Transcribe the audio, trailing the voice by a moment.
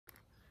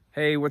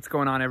Hey, what's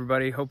going on,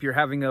 everybody? Hope you're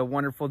having a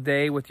wonderful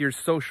day with your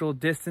social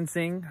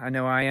distancing. I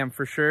know I am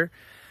for sure.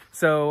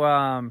 So,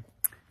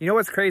 you know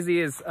what's crazy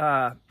is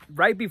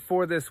right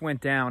before this went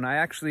down, I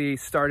actually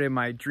started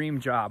my dream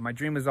job. My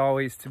dream was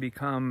always to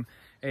become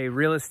a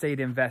real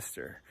estate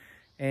investor.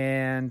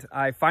 And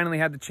I finally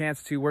had the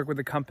chance to work with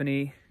a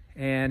company,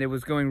 and it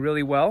was going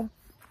really well.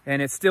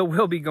 And it still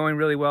will be going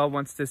really well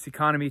once this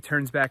economy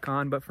turns back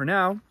on. But for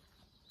now,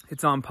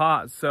 it's on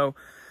pause. So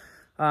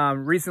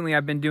recently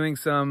I've been doing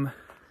some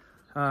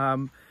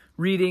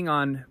reading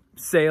on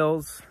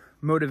sales,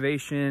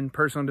 motivation,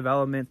 personal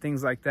development,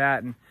 things like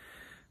that. And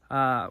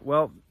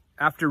well,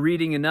 after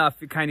reading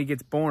enough, it kind of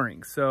gets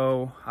boring.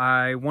 So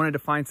I wanted to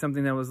find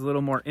something that was a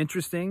little more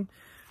interesting.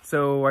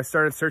 So I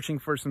started searching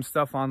for some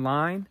stuff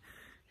online.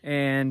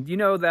 And you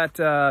know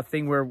that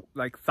thing where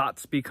like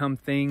thoughts become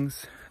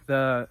things,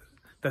 the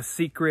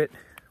secret.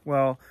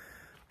 Well,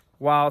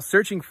 while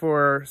searching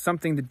for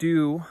something to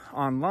do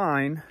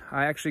online,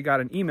 I actually got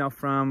an email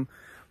from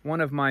one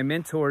of my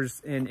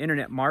mentors in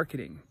internet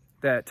marketing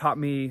that taught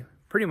me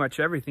pretty much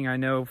everything I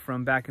know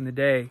from back in the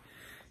day.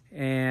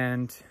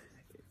 And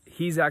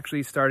he's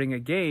actually starting a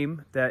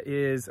game that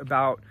is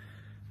about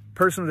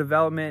personal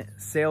development,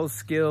 sales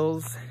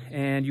skills,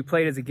 and you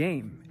play it as a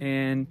game.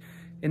 And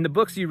in the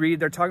books you read,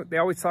 they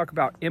always talk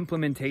about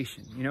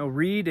implementation. You know,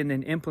 read and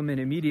then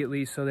implement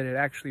immediately so that it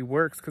actually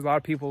works, because a lot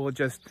of people will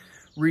just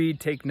read,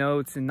 take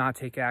notes, and not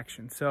take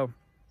action. So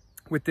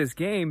with this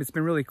game, it's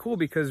been really cool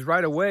because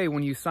right away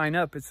when you sign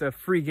up, it's a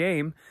free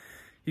game.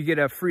 You get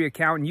a free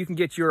account, and you can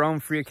get your own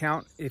free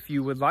account if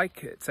you would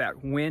like. It's at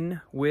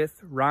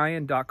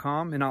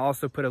winwithryan.com, and I'll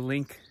also put a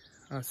link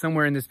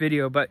somewhere in this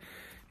video. But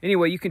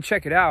anyway, you can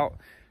check it out.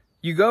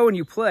 You go and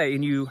you play,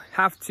 and you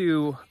have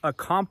to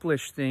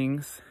accomplish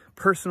things,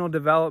 personal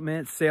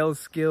development, sales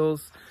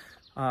skills,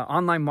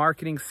 online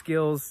marketing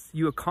skills.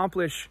 You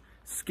accomplish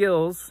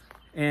skills,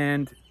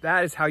 and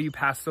that is how you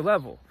pass the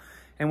level.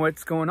 And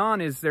what's going on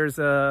is there's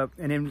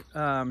everyone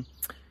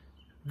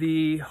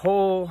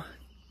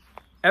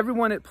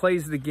that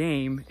plays the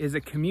game is a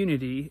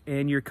community,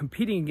 and you're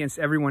competing against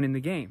everyone in the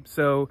game.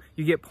 So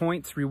you get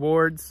points,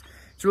 rewards.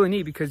 It's really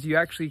neat because you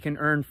actually can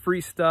earn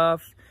free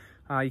stuff.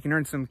 You can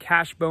earn some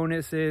cash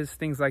bonuses,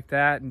 things like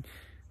that. And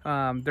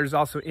there's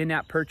also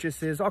in-app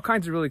purchases, all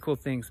kinds of really cool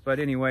things. But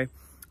anyway,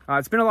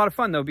 it's been a lot of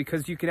fun though,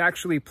 because you can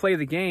actually play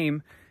the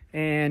game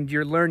and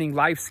you're learning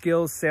life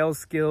skills, sales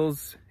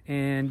skills,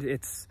 and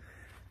it's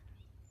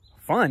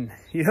fun.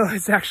 You know,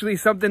 it's actually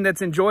something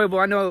that's enjoyable.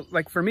 I know,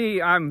 like for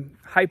me, I'm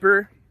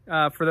hyper.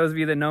 For those of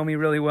you that know me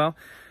really well,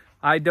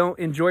 I don't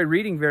enjoy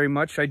reading very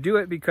much. I do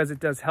it because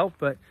it does help,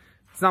 but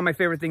it's not my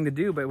favorite thing to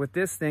do. But with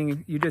this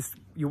thing,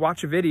 you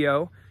watch a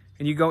video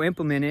and you go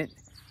implement it,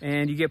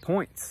 and you get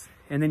points,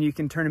 and then you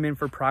can turn them in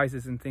for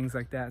prizes and things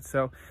like that.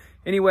 So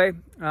anyway,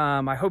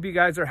 I hope you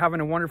guys are having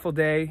a wonderful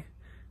day.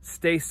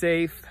 Stay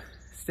safe,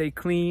 stay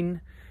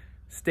clean,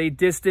 stay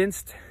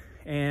distanced,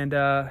 and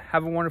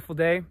have a wonderful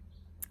day.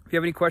 If you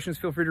have any questions,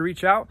 feel free to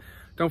reach out.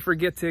 Don't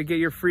forget to get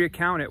your free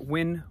account at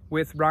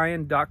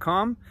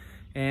winwithryan.com,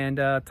 and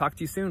talk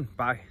to you soon.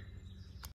 Bye.